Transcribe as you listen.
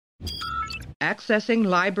Accessing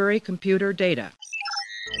library computer data.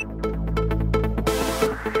 And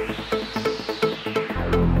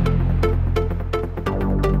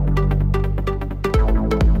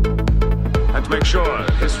to make sure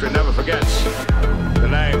that history never forgets the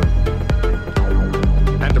name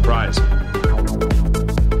Enterprise.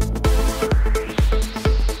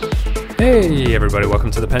 Hey everybody,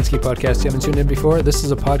 welcome to the Penske Podcast. You haven't tuned in before. This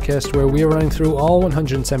is a podcast where we are running through all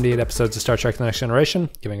 178 episodes of Star Trek The Next Generation,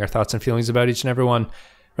 giving our thoughts and feelings about each and every one.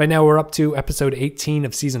 Right now we're up to episode 18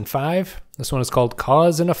 of season 5. This one is called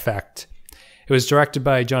Cause and Effect. It was directed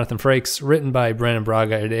by Jonathan Frakes, written by Brandon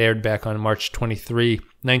Braga. It aired back on March 23,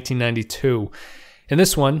 1992. In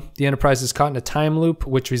this one, the Enterprise is caught in a time loop,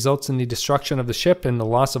 which results in the destruction of the ship and the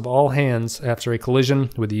loss of all hands after a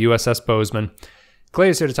collision with the USS Bozeman. Clay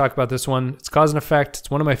is here to talk about this one. It's Cause and Effect. It's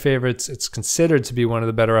one of my favorites. It's considered to be one of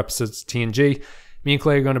the better episodes of TNG. Me and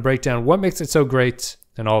Clay are going to break down what makes it so great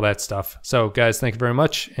and all that stuff. So, guys, thank you very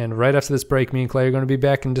much. And right after this break, me and Clay are going to be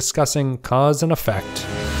back and discussing Cause and Effect.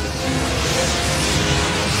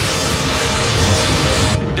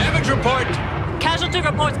 Damage report! Casualty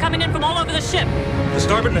reports coming in from all over the ship. The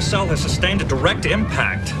starboard nacelle has sustained a direct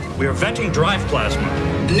impact. We are venting drive plasma.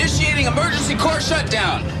 Initiating emergency core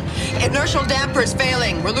shutdown. Inertial dampers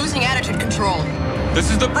failing. We're losing attitude control. This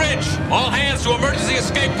is the bridge. All hands to emergency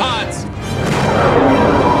escape pods.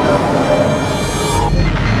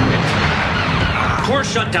 Core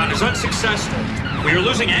shutdown is unsuccessful. We are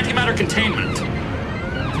losing antimatter containment.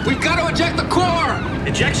 We've got to eject the core!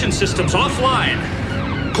 Ejection systems offline.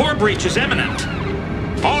 Core breach is imminent.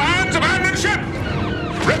 All hands abandon ship!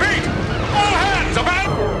 Repeat! All hands abandon...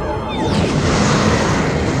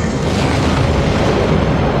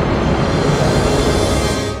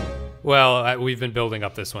 Well, we've been building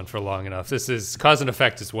up this one for long enough. This is Cause and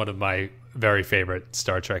Effect is one of my very favorite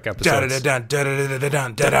Star Trek episodes.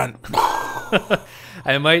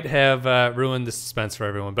 I might have ruined the suspense for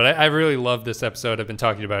everyone, but I really love this episode. I've been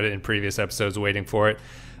talking about it in previous episodes, waiting for it.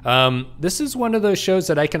 This is one of those shows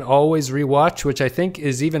that I can always rewatch, which I think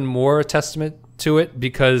is even more a testament to it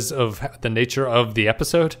because of the nature of the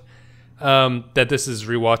episode. That this is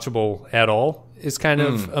rewatchable at all is kind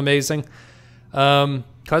of amazing.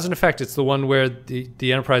 Cause and Effect, it's the one where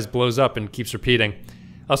the Enterprise blows up and keeps repeating.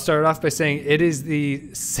 I'll start off by saying it is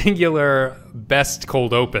the singular best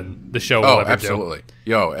cold open the show will ever absolutely.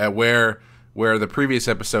 Do. Where the previous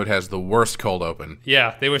episode has the worst cold open.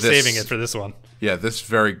 Yeah, they were saving it for this one. Yeah, this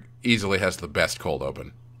very easily has the best cold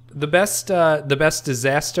open. The best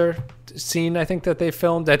disaster scene I think that they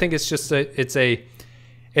filmed. I think it's just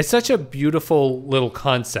it's such a beautiful little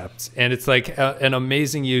concept, and it's like an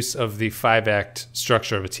amazing use of the 5-act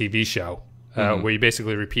structure of a TV show, where you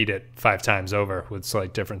basically repeat it 5 times over with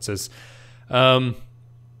slight differences. I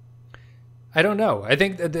don't know. I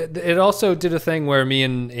think it also did a thing where me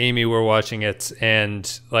and Amy were watching it,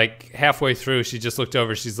 and like halfway through, she just looked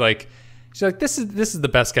over. She's like, this is the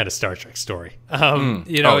best kind of Star Trek story.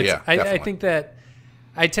 You know, I think that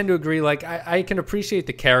I tend to agree. Like I can appreciate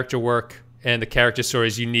the character work and the character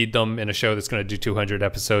stories. You need them in a show that's going to do 200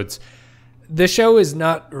 episodes. The show is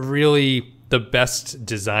not really the best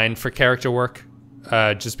design for character work,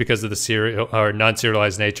 just because of the serial or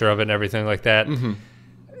non-serialized nature of it and everything like that.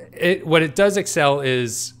 What it does excel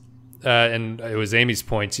is, and it was Amy's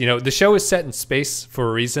point, you know, the show is set in space for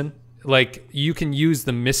a reason. Like, you can use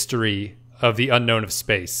the mystery of the unknown of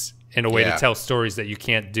space in a way to tell stories that you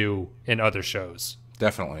can't do in other shows.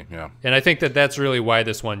 Definitely, yeah. And I think that that's really why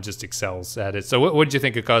this one just excels at it. So what did you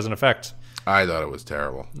think of Cause and Effect? I thought it was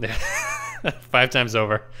terrible. 5 times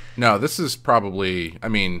over. No, this is probably, I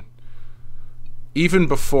mean, even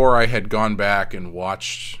before I had gone back and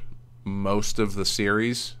watched most of the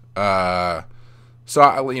series, I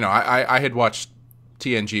had watched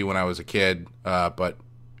TNG when I was a kid, but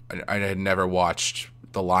I had never watched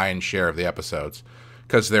the lion's share of the episodes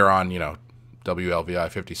because they're on,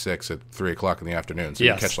 WLVI 56 at 3 o'clock in the afternoon, so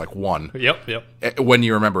you can catch like one. Yep. When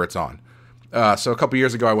you remember it's on. So a couple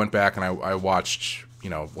years ago, I went back and I watched,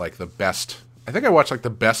 like the best. I think I watched like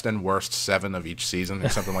the best and worst 7 of each season or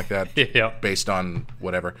something like that, based on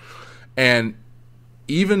whatever. And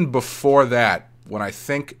even before that, when I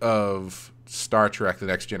think of Star Trek: The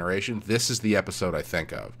Next Generation, this is the episode I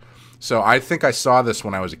think of. So I think I saw this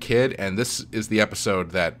when I was a kid, and this is the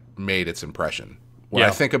episode that made its impression. When I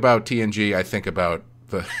think about TNG, I think about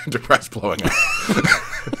the Enterprise blowing up.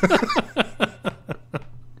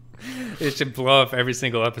 It should blow up every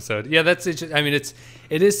single episode. Yeah, that's it. I mean, it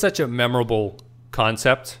is such a memorable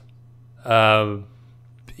concept.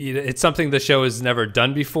 It's something the show has never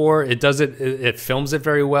done before. It does it. It films it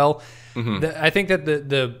very well. I think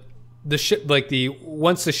that the ship, like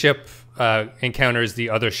once the ship encounters the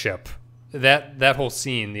other ship, that whole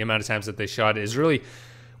scene, the amount of times that they shot it, is really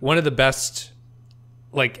one of the best,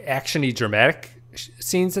 like, actiony dramatic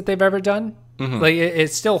scenes that they've ever done. Like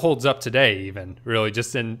it still holds up today, even, really,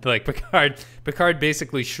 just in like Picard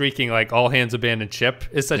basically shrieking like "all hands abandon ship"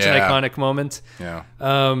 is such an iconic moment.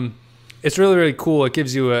 It's really, really cool. It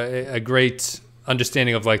gives you a great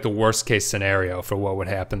understanding of like the worst case scenario for what would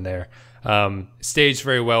happen there. Staged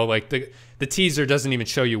very well. Like the teaser doesn't even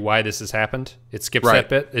show you why this has happened. It skips that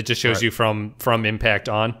bit. It just shows you from impact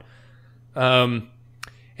on. And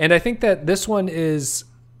I think that this one is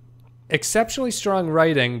exceptionally strong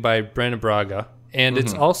writing by Brandon Braga, and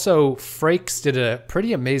it's also Frakes did a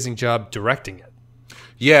pretty amazing job directing it.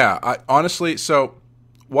 Yeah, honestly, so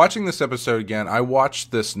watching this episode again, I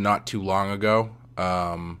watched this not too long ago,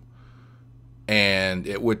 and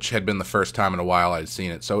which had been the first time in a while I'd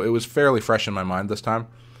seen it, so it was fairly fresh in my mind this time.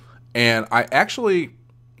 And I actually,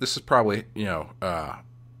 this is probably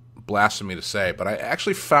blasphemy to say, but I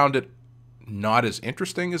actually found it not as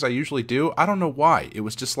interesting as I usually do. I don't know why. It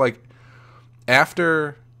was just like,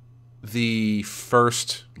 after the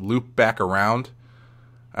first loop back around,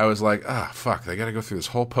 I was like, fuck, they got to go through this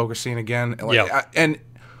whole poker scene again. And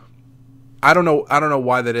I don't know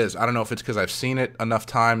why that is. I don't know if it's because I've seen it enough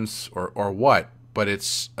times or what, but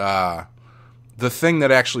it's the thing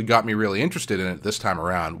that actually got me really interested in it this time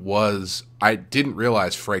around was I didn't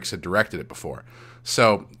realize Frakes had directed it before.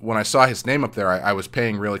 So when I saw his name up there, I was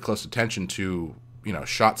paying really close attention to,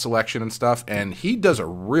 shot selection and stuff, and he does a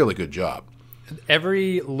really good job.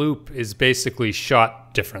 Every loop is basically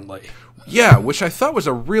shot differently. Yeah, which I thought was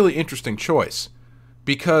a really interesting choice,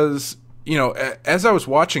 because as I was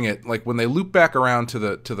watching it, like when they loop back around to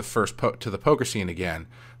the poker scene again,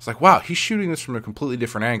 it's like, wow, he's shooting this from a completely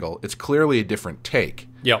different angle. It's clearly a different take.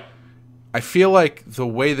 Yep. I feel like the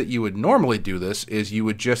way that you would normally do this is you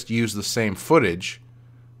would just use the same footage,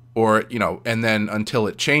 or and then until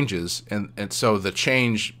it changes, and so the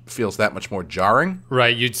change feels that much more jarring.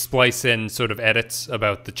 Right, you'd splice in sort of edits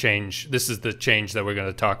about the change. This is the change that we're going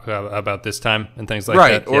to talk about this time, and things like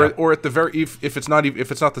that. Right, or at the very, if it's not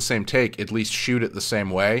the same take, at least shoot it the same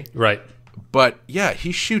way. Right. But yeah,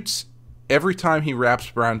 he shoots every time he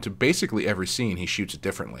wraps around to basically every scene. He shoots it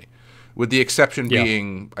differently, with the exception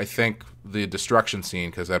being, I think, the destruction scene,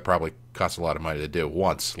 because that probably costs a lot of money to do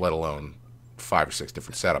once, let alone 5 or 6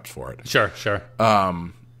 different setups for it. Sure.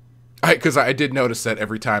 Because I did notice that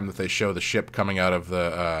every time that they show the ship coming out of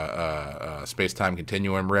the space-time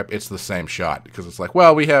continuum rip, it's the same shot, because it's like,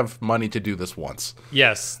 well, we have money to do this once.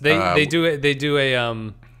 Yes, they do it. They do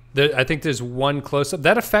a I think there's one close-up.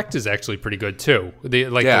 That effect is actually pretty good too. The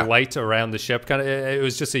light around the ship, kind of. It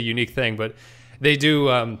was just a unique thing, but. They do.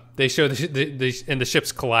 They show and the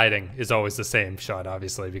ships colliding is always the same shot,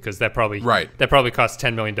 obviously, because that probably cost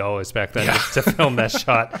 $10 million back then to film that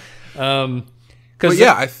shot.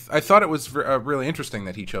 I thought it was really interesting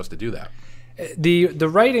that he chose to do that. The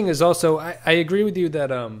writing is also. I agree with you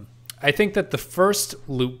that I think that the first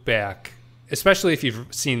loop back, especially if you've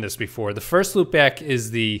seen this before, the first loop back is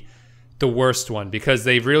the worst one, because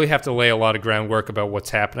they really have to lay a lot of groundwork about what's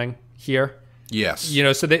happening here. Yes.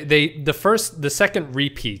 So the second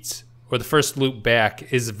repeat, or the first loop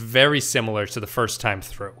back, is very similar to the first time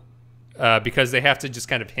through, because they have to just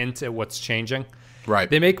kind of hint at what's changing. Right.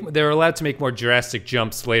 They're allowed to make more drastic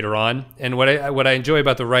jumps later on, and what I enjoy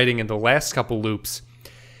about the writing in the last couple loops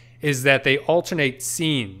is that they alternate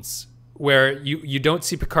scenes where you don't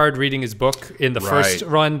see Picard reading his book in the first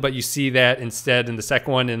run, but you see that instead in the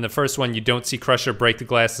second one. In the first one, you don't see Crusher break the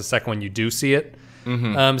glass. The second one, you do see it.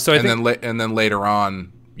 Mm-hmm. And then later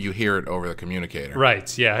on, you hear it over the communicator.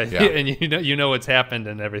 Right. Yeah. And you know what's happened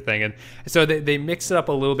and everything, and so they mix it up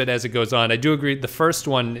a little bit as it goes on. I do agree. The first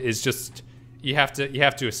one is just you have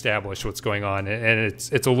to establish what's going on, and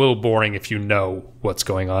it's a little boring if you know what's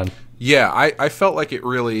going on. Yeah, I felt like it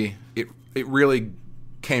really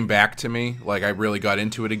came back to me. Like I really got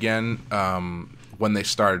into it again when they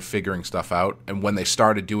started figuring stuff out, and when they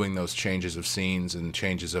started doing those changes of scenes and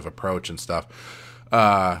changes of approach and stuff.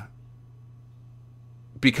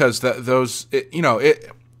 Because there's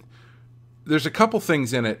a couple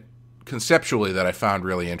things in it conceptually that I found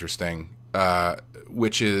really interesting,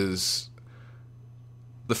 which is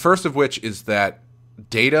the first of which is that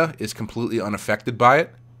Data is completely unaffected by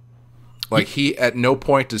it. Like he, at no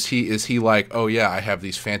point is he like, oh yeah, I have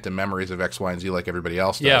these phantom memories of X, Y, and Z like everybody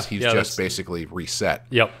else does. He's just basically reset.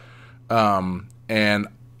 Yep. And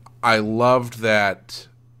I loved that.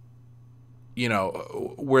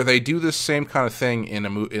 Where they do this same kind of thing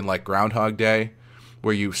in like Groundhog Day,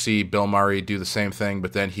 where you see Bill Murray do the same thing,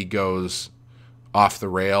 but then he goes off the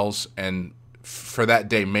rails and for that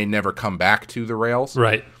day may never come back to the rails.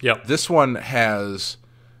 Right. Yep. This one has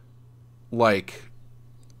like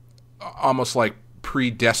almost like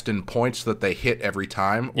predestined points that they hit every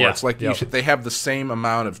time, or it's like they have the same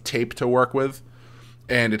amount of tape to work with,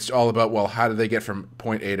 and it's all about, well, how do they get from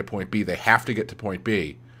point A to point B? They have to get to point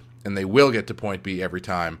B, and they will get to point B every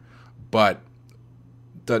time, but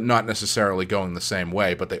not necessarily going the same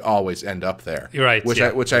way, but they always end up there. Right.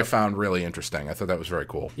 Which I found really interesting. I thought that was very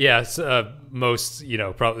cool. Yes. Most,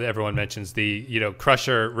 probably everyone mentions the,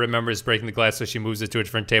 Crusher remembers breaking the glass, so she moves it to a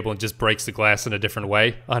different table and just breaks the glass in a different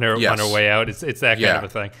way on her way out. It's that kind of a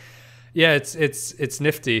thing. Yeah. It's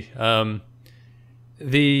nifty.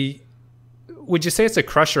 Would you say it's a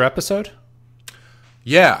Crusher episode?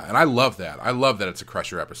 Yeah. And I love that. I love that it's a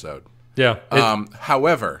Crusher episode. Yeah.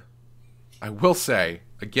 However, I will say,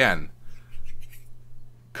 again,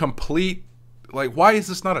 why is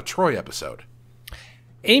this not a Troy episode?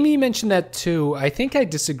 Amy mentioned that too. I think I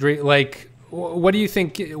disagree. Like, what do you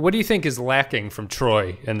think is lacking from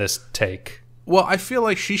Troy in this take? Well, I feel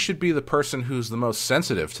like she should be the person who's the most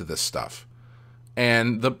sensitive to this stuff.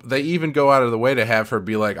 And they even go out of the way to have her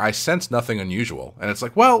be like, I sense nothing unusual. And it's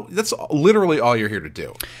like, well, that's literally all you're here to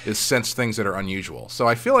do, is sense things that are unusual. So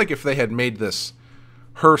I feel like if they had made this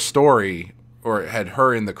her story, or had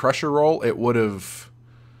her in the Crusher role, it would have,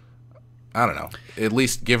 I don't know, at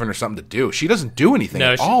least given her something to do. She doesn't do anything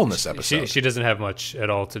at all in this episode. She doesn't have much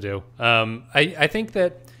at all to do. I think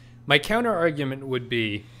that my counter argument would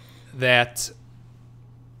be that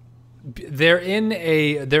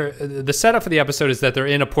the setup for the episode is that they're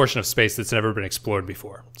in a portion of space that's never been explored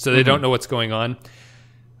before, so they don't know what's going on.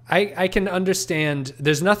 I can understand.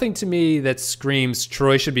 There's nothing to me that screams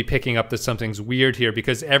Troy should be picking up that something's weird here,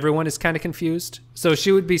 because everyone is kind of confused. So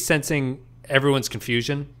she would be sensing everyone's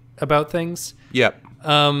confusion about things. Yep.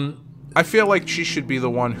 I feel like she should be the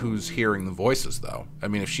one who's hearing the voices, though. I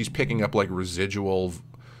mean, if she's picking up like residual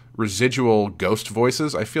ghost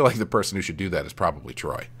voices, I feel like the person who should do that is probably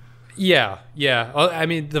Troy. Yeah. I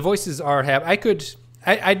mean, the voices are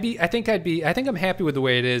I think I'm happy with the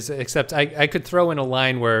way it is, except I could throw in a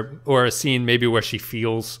line or a scene maybe where she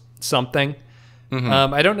feels something.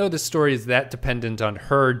 Mm-hmm. I don't know the story is that dependent on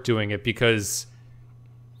her doing it, because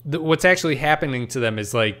what's actually happening to them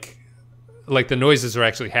is like the noises are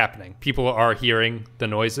actually happening. People are hearing the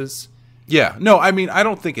noises. Yeah. No, I mean, I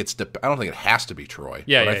don't think it has to be Troy.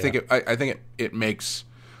 Yeah. But I think it makes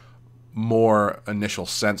more initial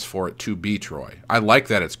sense for it to be Troy. I like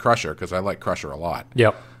that it's Crusher, because I like Crusher a lot.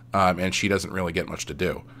 Yep. And she doesn't really get much to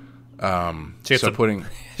do. She gets a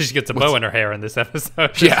bow in her hair in this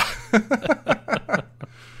episode. Yeah.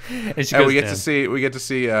 and we get to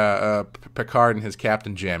see Picard and his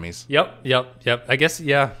Captain Jammies. Yep. I guess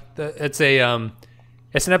it's an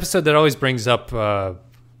episode that always brings up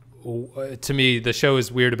to me, the show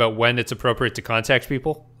is weird about when it's appropriate to contact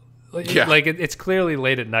people. Yeah. Like it's clearly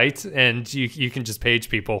late at night, and you can just page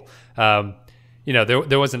people.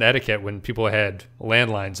 There was an etiquette when people had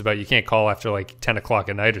landlines about you can't call after like 10 o'clock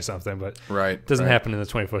at night or something, but it doesn't happen in the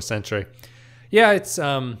 21st century. Yeah, it's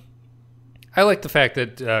I like the fact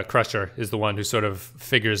that Crusher is the one who sort of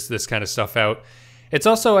figures this kind of stuff out. It's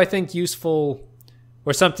also, I think, useful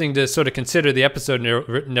or something to sort of consider. The episode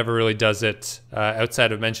never really does it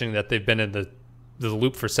outside of mentioning that they've been in the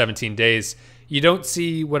loop for 17 days. You don't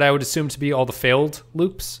see what I would assume to be all the failed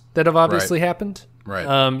loops that have obviously happened. Right.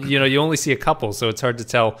 You only see a couple, so it's hard to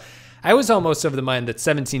tell. I was almost of the mind that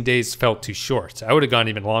 17 days felt too short. I would have gone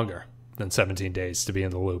even longer than 17 days to be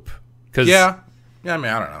in the loop. Yeah. I mean,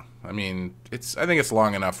 I don't know. I mean, I think it's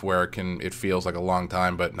long enough where it feels like a long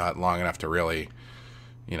time, but not long enough to really,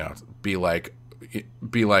 be like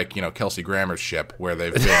Kelsey Grammer's ship, where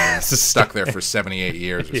they've been stuck there for 78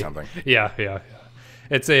 years or something. Yeah.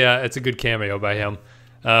 It's a good cameo by him.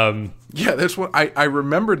 There's one. I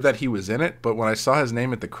remembered that he was in it, but when I saw his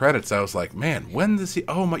name at the credits, I was like, man, when does he?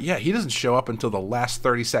 Oh my, yeah, he doesn't show up until the last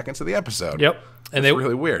 30 seconds of the episode. Yep, and it's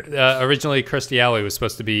really weird. Originally, Kirstie Alley was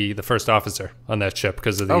supposed to be the first officer on that ship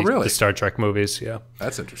because of the Star Trek movies. Yeah,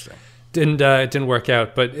 that's interesting. Didn't work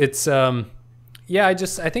out, but it's I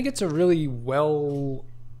think it's a really well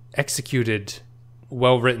executed,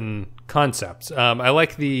 well written concept. I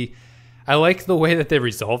like the way that they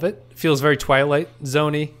resolve it. It feels very Twilight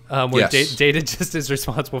Zone-y, where Data just is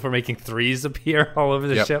responsible for making threes appear all over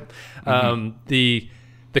the ship.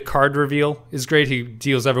 The card reveal is great. He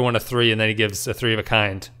deals everyone a 3, and then he gives a 3 of a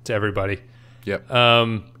kind to everybody. Yep.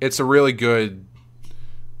 It's a really good,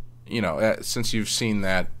 since you've seen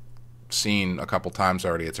that scene a couple times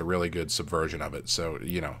already, it's a really good subversion of it. So,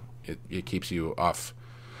 it keeps you off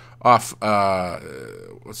off.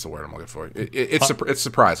 What's the word I'm looking for? It's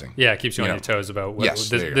surprising. Yeah, it keeps you on your toes about what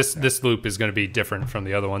this loop is going to be different from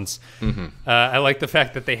the other ones. Mm-hmm. I like the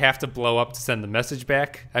fact that they have to blow up to send the message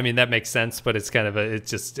back. I mean, that makes sense, but it's kind of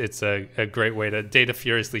it's a great way to Data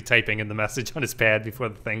furiously typing in the message on his pad before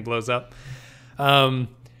the thing blows up.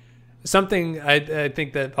 Something I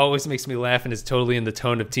think that always makes me laugh and is totally in the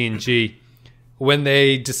tone of TNG. When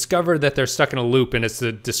they discover that they're stuck in a loop and it's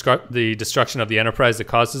the destruction of the Enterprise that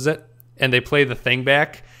causes it, and they play the thing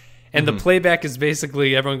back, and the playback is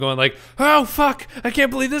basically everyone going like, "Oh fuck, I can't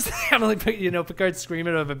believe this!" I'm like, Picard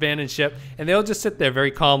screaming of abandoned ship, and they all just sit there very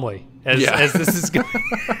calmly as this is going,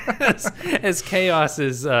 as chaos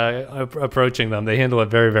is approaching them. They handle it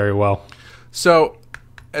very, very well. So,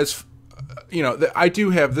 as I do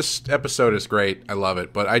have this episode is great. I love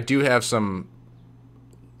it, but I do have some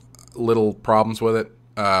little problems with it,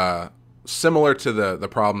 similar to the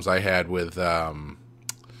problems I had with the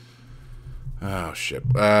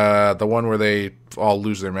one where they all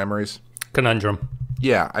lose their memories. Conundrum.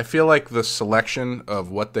 Yeah, I feel like the selection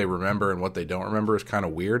of what they remember and what they don't remember is kind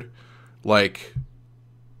of weird. Like,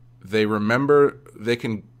 they remember, they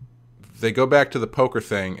go back to the poker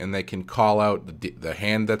thing and they can call out the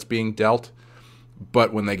hand that's being dealt.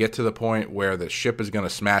 But when they get to the point where the ship is going to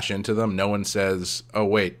smash into them, no one says, "Oh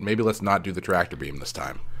wait, maybe let's not do the tractor beam this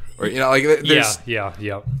time." Or there's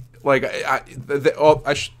like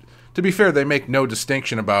to be fair, they make no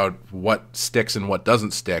distinction about what sticks and what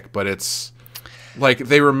doesn't stick. But it's like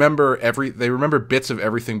they remember bits of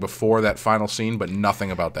everything before that final scene, but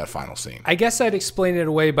nothing about that final scene. I guess I'd explain it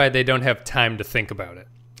away by they don't have time to think about it.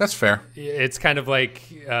 That's fair. It's kind of like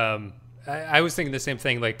I was thinking the same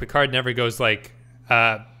thing. Like Picard never goes like,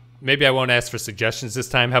 maybe I won't ask for suggestions this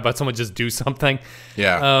time. How about someone just do something?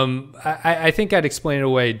 Yeah. I think I'd explain it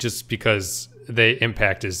away just because the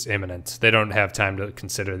impact is imminent. They don't have time to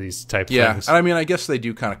consider these type of things. Yeah, I mean, I guess they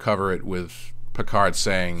do kind of cover it with Picard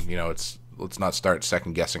saying, let's not start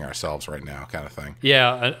second guessing ourselves right now, kind of thing.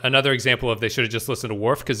 Yeah. Another example of they should have just listened to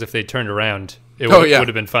Worf, because if they turned around, it would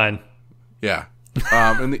have been fine. Yeah.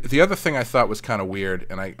 And the other thing I thought was kind of weird,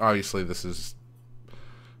 and obviously this is,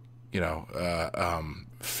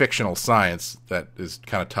 fictional science that is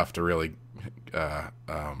kind of tough to really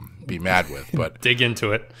be mad with, but dig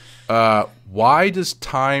into it. Why does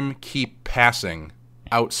time keep passing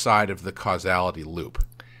outside of the causality loop?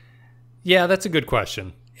 Yeah, that's a good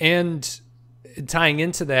question. And tying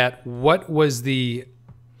into that, what was the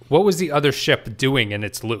other ship doing in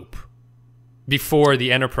its loop before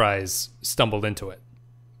the Enterprise stumbled into it?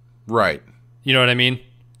 Right. You know what I mean?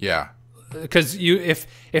 Yeah. Because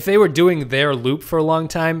if they were doing their loop for a long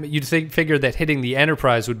time, you'd figure that hitting the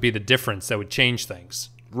Enterprise would be the difference that would change things.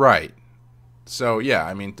 Right. So, yeah,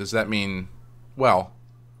 I mean, does that mean... Well,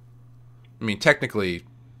 I mean, technically,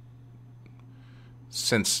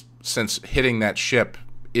 since hitting that ship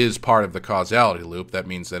is part of the causality loop, that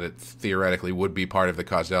means that it theoretically would be part of the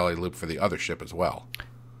causality loop for the other ship as well.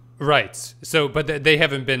 Right. So, but they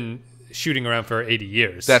haven't been shooting around for 80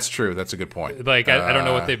 years. That's true. That's a good point. Like, I don't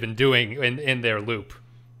know what they've been doing in their loop.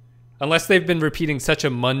 Unless they've been repeating such a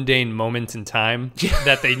mundane moment in time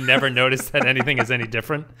that they never notice that anything is any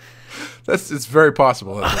different. It's very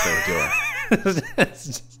possible that's what they were doing.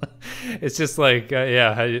 It's just like,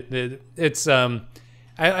 I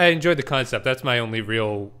enjoyed the concept. That's my only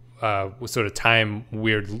real sort of time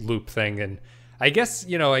weird loop thing. And I guess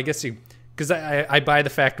because I buy the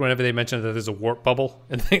fact whenever they mention that there's a warp bubble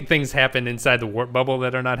and things happen inside the warp bubble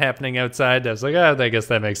that are not happening outside. I was like, I guess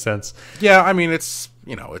that makes sense. Yeah, I mean, it's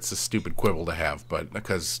a stupid quibble to have, but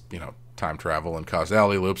because, time travel and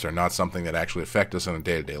causality loops are not something that actually affect us in a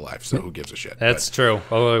day-to-day life, so who gives a shit? That's true.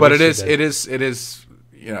 But it is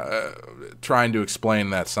trying to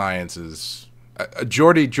explain that science is...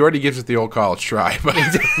 Geordi gives it the old college try, but...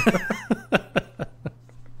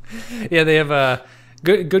 Yeah, they have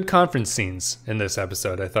good conference scenes in this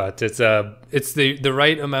episode. I thought it's the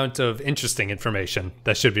right amount of interesting information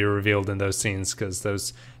that should be revealed in those scenes, because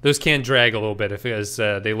those can drag a little bit because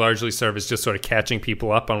they largely serve as just sort of catching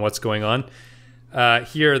people up on what's going on.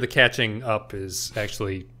 Here, the catching up is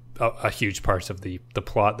actually a huge part of the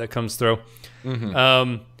plot that comes through.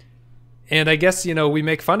 Mm-hmm. And I guess, we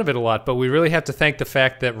make fun of it a lot, but we really have to thank the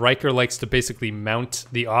fact that Riker likes to basically mount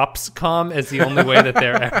the ops comm as the only way that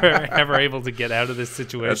they're ever able to get out of this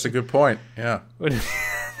situation. That's a good point, yeah.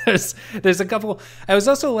 There's a couple... I was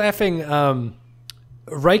also laughing...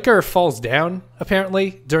 Riker falls down,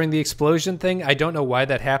 apparently, during the explosion thing. I don't know why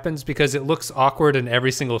that happens, because it looks awkward in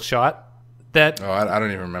every single shot. I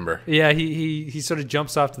don't even remember. Yeah, he sort of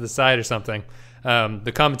jumps off to the side or something.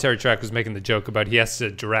 The commentary track was making the joke about he has to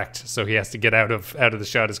direct, so he has to get out of the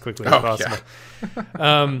shot as quickly as possible.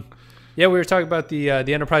 Yeah. We were talking about the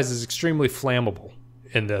Enterprise is extremely flammable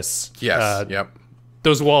in this. Yes. Yep.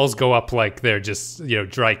 Those walls go up like they're just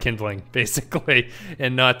dry kindling basically,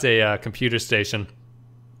 and not a computer station.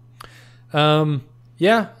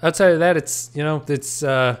 Yeah. Outside of that, it's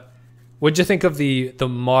what'd you think of the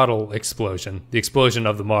model explosion? The explosion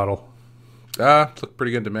of the model. It looked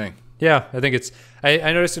pretty good to me. Yeah, I think it's. I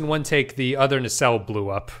noticed in one take the other nacelle blew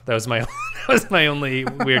up. That was my only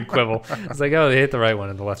weird quibble. It's like, oh, they hit the right one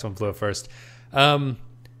and the left one blew up first. Because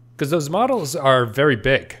those models are very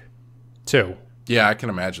big, too. Yeah, I can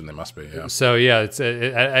imagine they must be. Yeah. So yeah, it's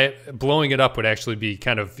blowing it up would actually be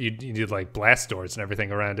kind of you need like blast doors and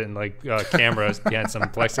everything around it and like cameras behind some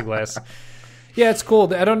plexiglass. Yeah, it's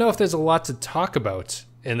cool. I don't know if there's a lot to talk about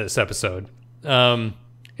in this episode.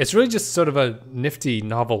 It's really just sort of a nifty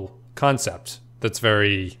novel concept that's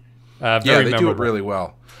very yeah, they memorable. do it really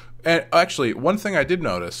well. And actually, one thing I did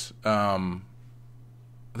notice,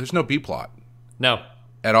 there's no B plot. No.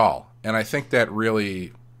 At all. And I think that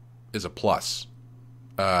really is a plus.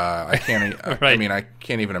 I can't. Right. I mean, I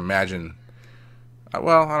can't even imagine.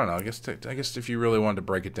 Well, I don't know. I guess if you really wanted to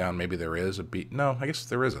break it down, maybe there is a B. No, I guess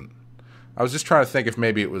there isn't. I was just trying to think if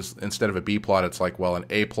maybe it was instead of a B plot, it's like an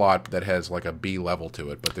A plot that has like a B level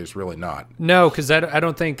to it, but there's really not. No, because I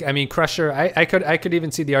don't think. I mean, Crusher. I could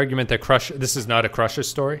even see the argument that Crusher. This is not a Crusher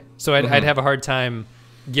story, so I'd have a hard time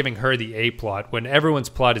giving her the A plot when everyone's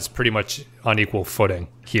plot is pretty much on equal footing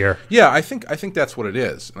here. Yeah, I think that's what it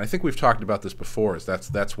is, and I think we've talked about this before. Is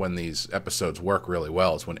that's when these episodes work really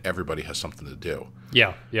well. Is when everybody has something to do.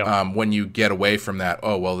 Yeah, yeah. When you get away from that,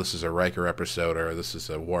 oh well, this is a Riker episode or this is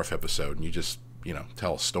a Worf episode, and you just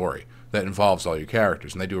tell a story that involves all your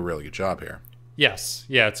characters, and they do a really good job here. Yes,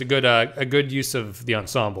 yeah, it's a good use of the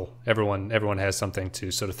ensemble. Everyone has something to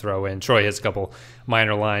sort of throw in. Troy has a couple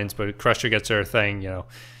minor lines, but Crusher gets her thing.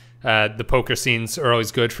 The poker scenes are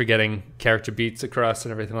always good for getting character beats across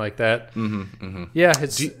and everything like that. Yeah,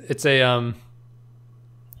 it's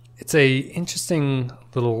a interesting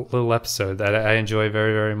little episode that I enjoy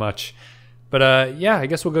very, very much. But yeah, I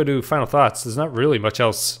guess we'll go to final thoughts. There's not really much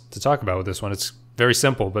else to talk about with this one. It's very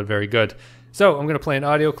simple but very good. So I'm going to play an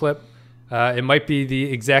audio clip. It might be the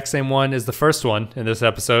exact same one as the first one in this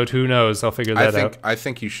episode. Who knows? I'll figure that out. I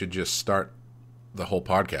think you should just start the whole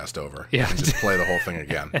podcast over. Yeah. And just play the whole thing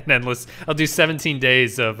again. And then I'll do 17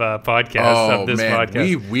 days of podcasts of this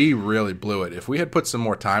podcast. We really blew it. If we had put some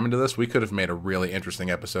more time into this, we could have made a really interesting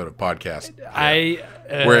episode of podcast.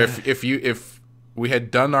 Where if we had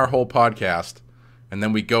done our whole podcast and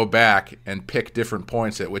then we go back and pick different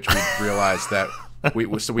points at which we realize that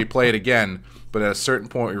we play it again. But at a certain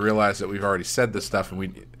point, we realized that we've already said this stuff,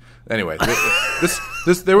 and anyway.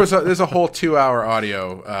 There's a whole 2-hour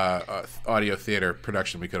audio theater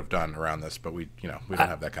production we could have done around this, but we don't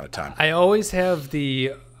have that kind of time. I always have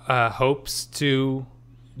the hopes to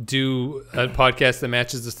do a podcast that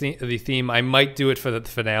matches the theme. I might do it for the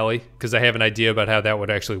finale because I have an idea about how that would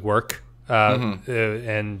actually work.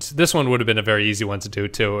 And this one would have been a very easy one to do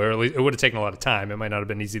too, or at least it would have taken a lot of time. It might not have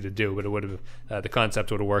been easy to do, but it would have the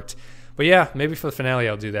concept would have worked. But yeah, maybe for the finale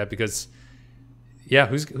I'll do that because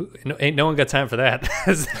ain't no one got time for that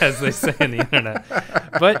as they say in the internet.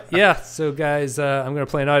 But yeah, so guys, I'm gonna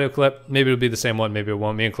play an audio clip. Maybe it'll be the same one, maybe it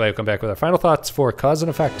won't. Me and Clay will come back with our final thoughts for Cause and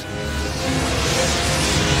Effect.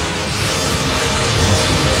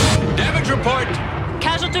 Damage report.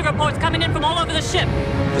 Casualty reports coming in from all over the ship.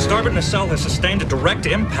 The starboard nacelle has sustained a direct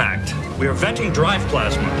impact. We are venting drive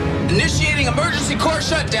plasma. Initiating emergency core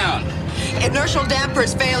shutdown. Inertial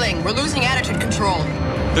dampers failing. We're losing attitude control.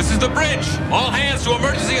 This is the bridge. All hands to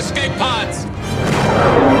emergency escape pods.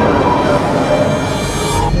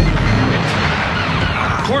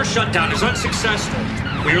 Core shutdown is unsuccessful.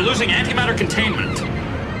 We are losing antimatter containment.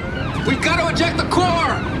 We've got to eject the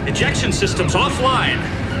core. Ejection systems offline.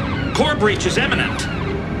 Core breach is imminent.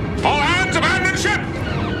 All hands abandon ship!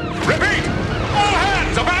 Repeat! All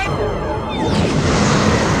hands abandon...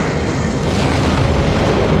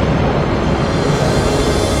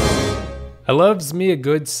 I loves me a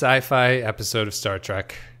good sci-fi episode of Star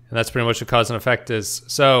Trek, and that's pretty much what Cause and Effect is.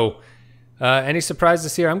 So, any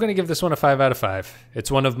surprises here? I'm going to give this one a 5 out of 5.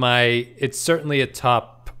 It's one of my. It's certainly a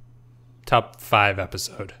top 5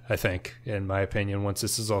 episode, I think, in my opinion. Once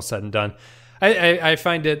this is all said and done, I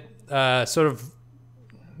find it sort of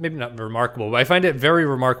maybe not remarkable, but I find it very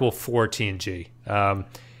remarkable for TNG.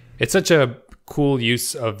 It's such a cool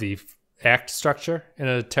use of the act structure in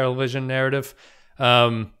a television narrative.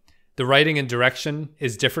 The writing and direction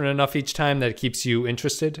is different enough each time that it keeps you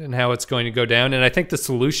interested in how it's going to go down. And I think the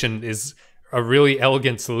solution is a really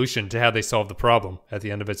elegant solution to how they solve the problem at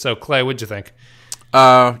the end of it. So, Clay, what'd you think?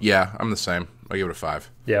 Yeah, I'm the same. I give it a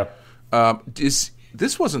 5. Yeah.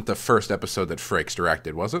 This wasn't the first episode that Frakes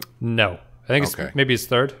directed, was it? No. I think it's maybe his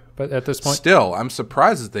third, but at this point. Still, I'm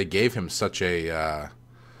surprised that they gave him such a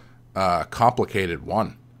complicated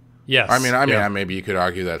one. Yes. I mean, maybe you could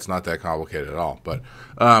argue that it's not that complicated at all, but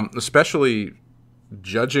especially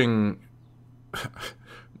judging,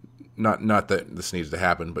 not that this needs to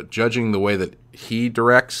happen, but judging the way that he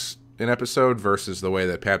directs an episode versus the way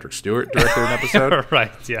that Patrick Stewart directed an episode.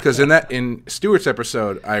 Right, yeah. Because in Stewart's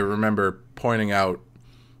episode, I remember pointing out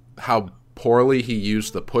how poorly he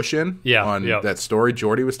used the push-in on that story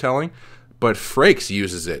Geordi was telling, but Frakes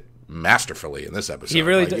uses it masterfully in this episode. He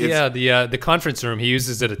really does. Yeah, the conference room, he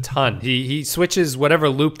uses it a ton. He switches whatever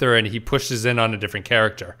loop they're in, he pushes in on a different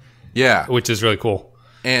character. Yeah. Which is really cool.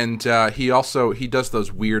 And he does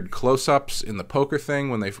those weird close-ups in the poker thing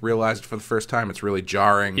when they realize it for the first time. It's really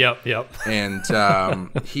jarring. Yep. And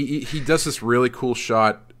he does this really cool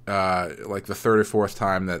shot, like the third or fourth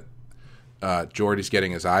time that Geordi's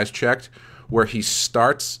getting his eyes checked, where he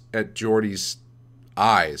starts at Geordi's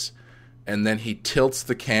eyes, and then he tilts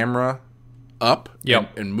the camera up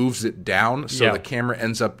and moves it down, so the camera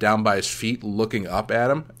ends up down by his feet looking up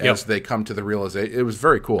at him as they come to the realization. It was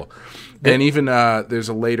very cool. And even there's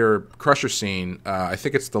a later Crusher scene, I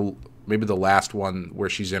think it's maybe the last one where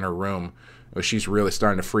she's in her room, where she's really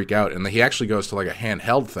starting to freak out, and he actually goes to like a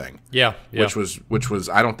handheld thing. Yeah. Which was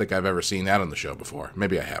I don't think I've ever seen that on the show before.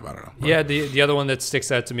 Maybe I have, I don't know. But, yeah, the other one that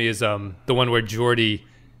sticks out to me is the one where Geordi,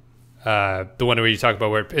 the one where you talk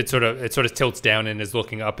about where it sort of tilts down and is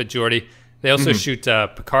looking up at Geordi. They also shoot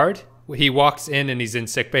Picard. He walks in and he's in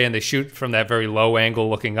sickbay, and they shoot from that very low angle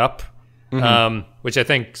looking up, which I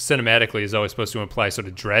think cinematically is always supposed to imply sort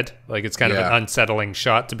of dread. Like it's kind of an unsettling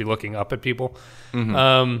shot to be looking up at people.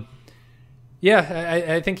 I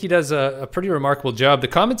think he does a pretty remarkable job. The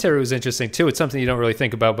commentary was interesting, too. It's something you don't really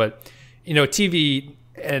think about, but, TV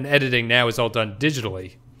and editing now is all done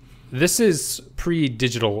digitally. This is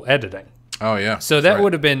pre-digital editing. Oh, yeah. So that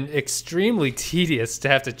would have been extremely tedious to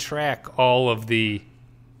have to track all of the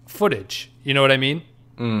footage. You know what I mean?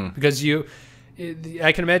 Because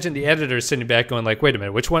I can imagine the editor sitting back going like, wait a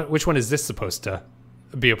minute, which one is this supposed to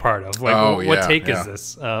be a part of? Like, what take is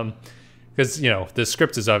this? Because, the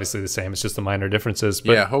script is obviously the same. It's just the minor differences.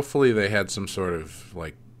 But, hopefully they had some sort of,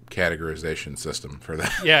 like, categorization system for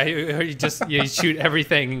that. Yeah, you shoot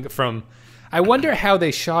everything from... I wonder how they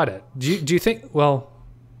shot it. Do you think... Well...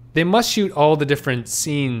 They must shoot all the different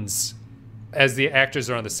scenes as the actors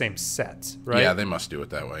are on the same set, right? Yeah, they must do it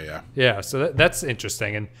that way, yeah. Yeah, so that's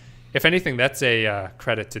interesting. And if anything, that's a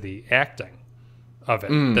credit to the acting of it,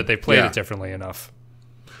 that they played it differently enough.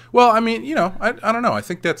 Well, I mean, I don't know. I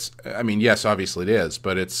think that's... I mean, yes, obviously it is,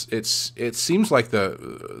 but it seems like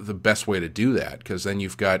the best way to do that, because then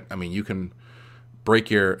you've got... I mean, you can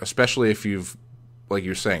break your... Especially if you've... Like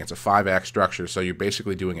you're saying, it's a 5-act structure, so you're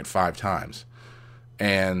basically doing it 5 times.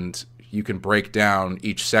 And you can break down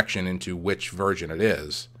each section into which version it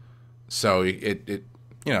is. So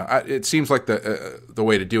it seems like the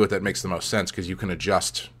way to do it that makes the most sense, because you can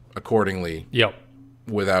adjust accordingly. Yep.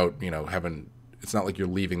 Without having. It's not like you're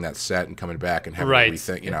leaving that set and coming back and having to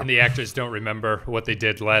rethink. And the actors don't remember what they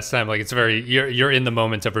did last time. Like it's you're in the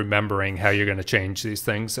moment of remembering how you're going to change these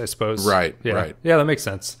things, I suppose. Right. Yeah. Right. Yeah, that makes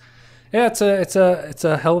sense. Yeah, it's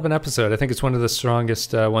a hell of an episode. I think it's one of the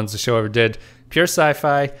strongest ones the show ever did. Pure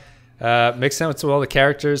sci-fi, makes sense with all the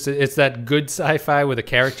characters. It's that good sci-fi where the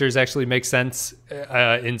characters actually make sense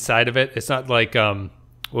inside of it. It's not like what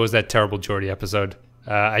was that terrible Geordi episode,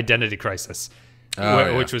 Identity Crisis,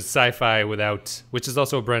 which was sci-fi which is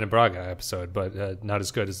also a Brandon Braga episode, but not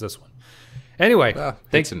as good as this one. Anyway,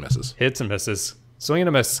 hits and misses. Hits and misses. Swing and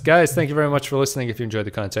a miss. Guys, thank you very much for listening. If you enjoyed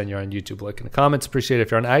the content, you're on YouTube, like in the comments. Appreciate it.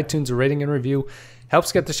 If you're on iTunes, a rating and review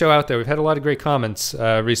helps get the show out there. We've had a lot of great comments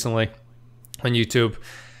recently on YouTube.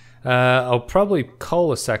 I'll probably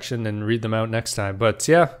cull a section and read them out next time. But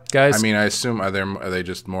yeah, guys. I mean, I assume are they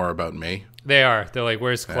just more about me? They are. They're like,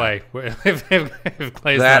 where's Clay? If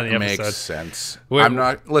Clay's that not in the makes episode. sense. I'm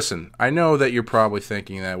not. Listen, I know that you're probably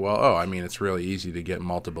thinking that. Well, I mean, it's really easy to get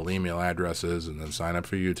multiple email addresses and then sign up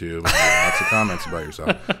for YouTube and lots of comments about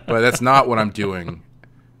yourself. But that's not what I'm doing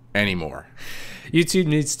anymore. YouTube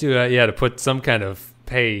needs to, to put some kind of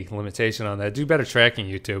pay limitation on that. Do better tracking,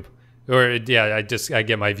 YouTube. Or I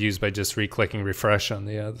get my views by just re-clicking refresh on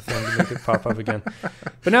the thing to make it pop up again.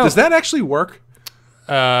 But no, does that actually work?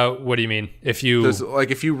 What do you mean? If you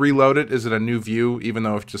reload it, is it a new view, even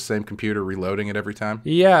though it's just the same computer reloading it every time?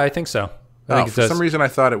 Yeah, I think so. I think it does. For some reason, I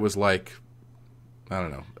thought it was like I don't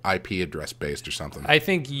know, IP address based or something. I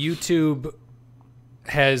think YouTube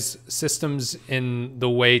has systems in the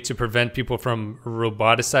way to prevent people from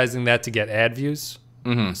roboticizing that to get ad views.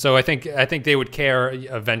 Mm-hmm. So I think they would care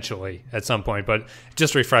eventually at some point, but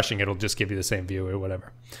just refreshing it'll just give you the same view or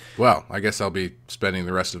whatever. Well, I guess I'll be spending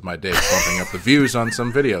the rest of my day bumping up the views on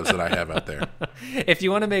some videos that I have out there. If you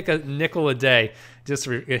want to make a nickel a day, just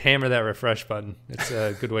hammer that refresh button. It's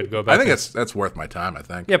a good way to go about it. I think that's worth my time, I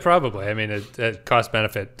think. Yeah, probably. I mean, it cost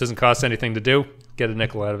benefit. Doesn't cost anything to do. Get a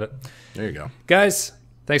nickel out of it. There you go. Guys,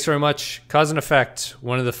 thanks very much. Cause and Effect,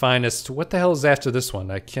 one of the finest. What the hell is after this one?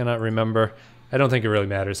 I cannot remember. I don't think it really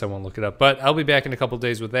matters. I won't look it up. But I'll be back in a couple of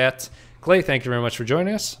days with that. Clay, thank you very much for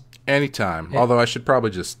joining us. Anytime. Yeah. Although I should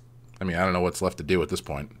probably just, I don't know what's left to do at this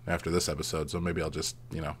point after this episode, so maybe I'll just,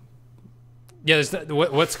 Yeah,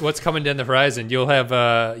 what's coming down the horizon? You'll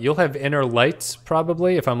have Inner Lights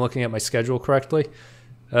probably, if I'm looking at my schedule correctly.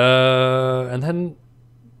 And then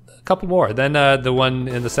a couple more. Then the one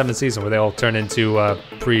in the 7th season where they all turn into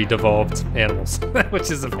pre-devolved animals, which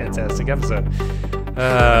is a fantastic episode.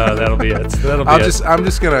 That'll be it.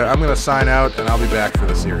 I'm gonna sign out and I'll be back for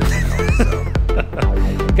the series. So.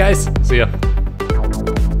 Guys, see ya.